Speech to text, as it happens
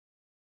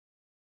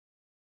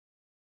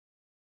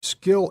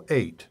Skill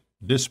 8.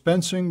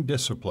 Dispensing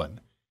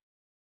discipline.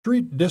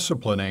 Treat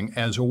disciplining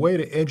as a way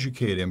to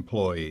educate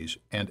employees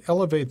and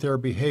elevate their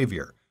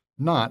behavior,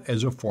 not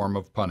as a form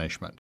of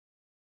punishment.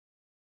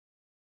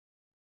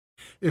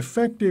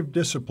 Effective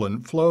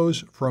discipline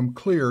flows from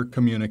clear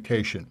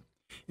communication.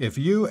 If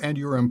you and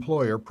your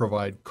employer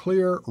provide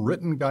clear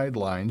written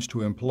guidelines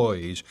to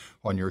employees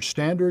on your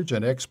standards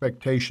and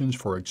expectations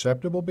for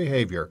acceptable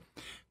behavior,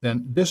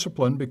 then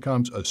discipline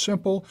becomes a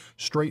simple,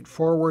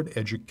 straightforward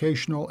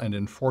educational and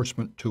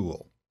enforcement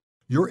tool.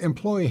 Your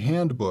employee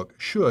handbook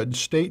should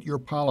state your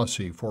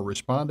policy for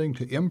responding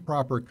to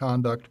improper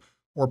conduct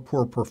or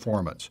poor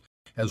performance.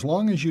 As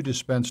long as you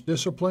dispense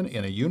discipline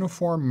in a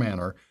uniform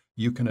manner,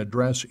 you can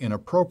address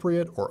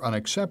inappropriate or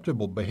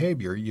unacceptable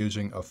behavior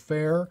using a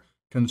fair,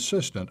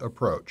 consistent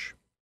approach.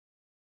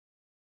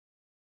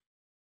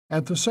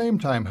 At the same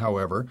time,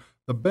 however,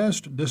 the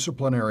best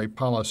disciplinary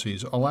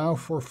policies allow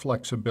for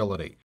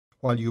flexibility.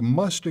 While you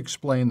must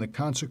explain the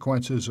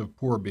consequences of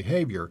poor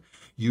behavior,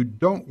 you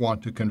don't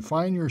want to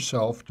confine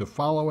yourself to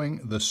following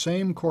the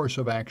same course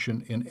of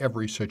action in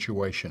every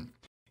situation.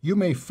 You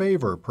may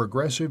favor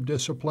progressive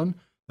discipline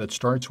that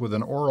starts with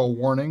an oral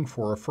warning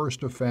for a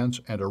first offense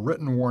and a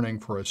written warning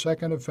for a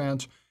second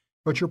offense,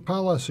 but your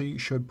policy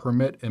should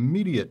permit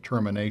immediate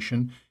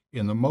termination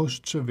in the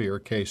most severe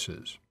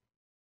cases.